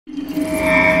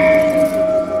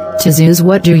To Zeus,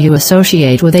 what do you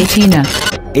associate with Athena?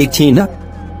 Athena?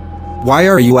 Why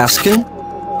are you asking?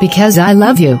 Because I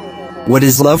love you. What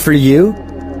is love for you?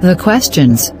 The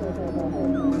questions.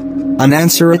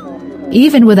 Unanswer it.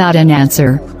 Even without an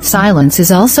answer, silence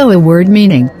is also a word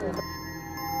meaning.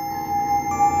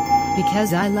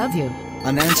 Because I love you.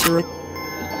 Unanswer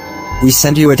it. We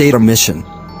send you a data mission.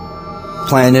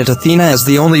 Planet Athena as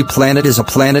the only planet is a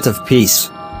planet of peace.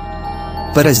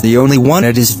 But as the only one,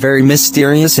 it is very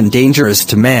mysterious and dangerous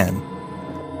to man.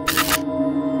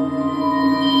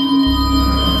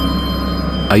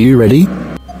 Are you ready?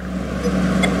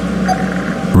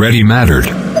 Ready mattered.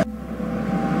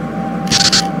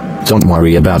 Don't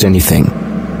worry about anything.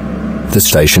 The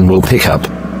station will pick up.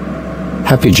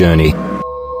 Happy journey.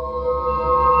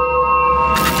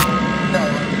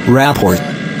 Rapport.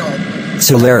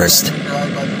 Solaris.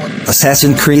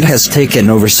 Assassin's Creed has taken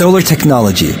over solar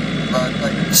technology.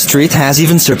 Street has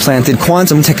even supplanted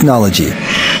quantum technology.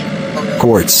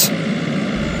 Courts.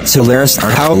 Solaris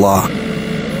are outlaw.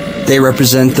 They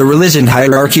represent the religion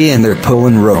hierarchy in their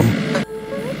Poland Rome.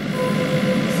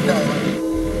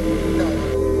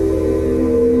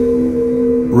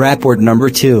 Rapport number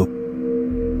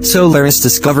 2. Solaris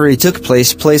discovery took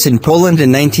place in Poland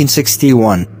in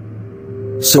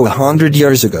 1961. So 100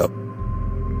 years ago.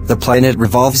 The planet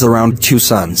revolves around two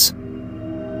suns.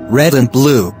 Red and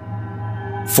blue.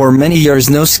 For many years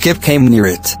no skip came near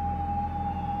it.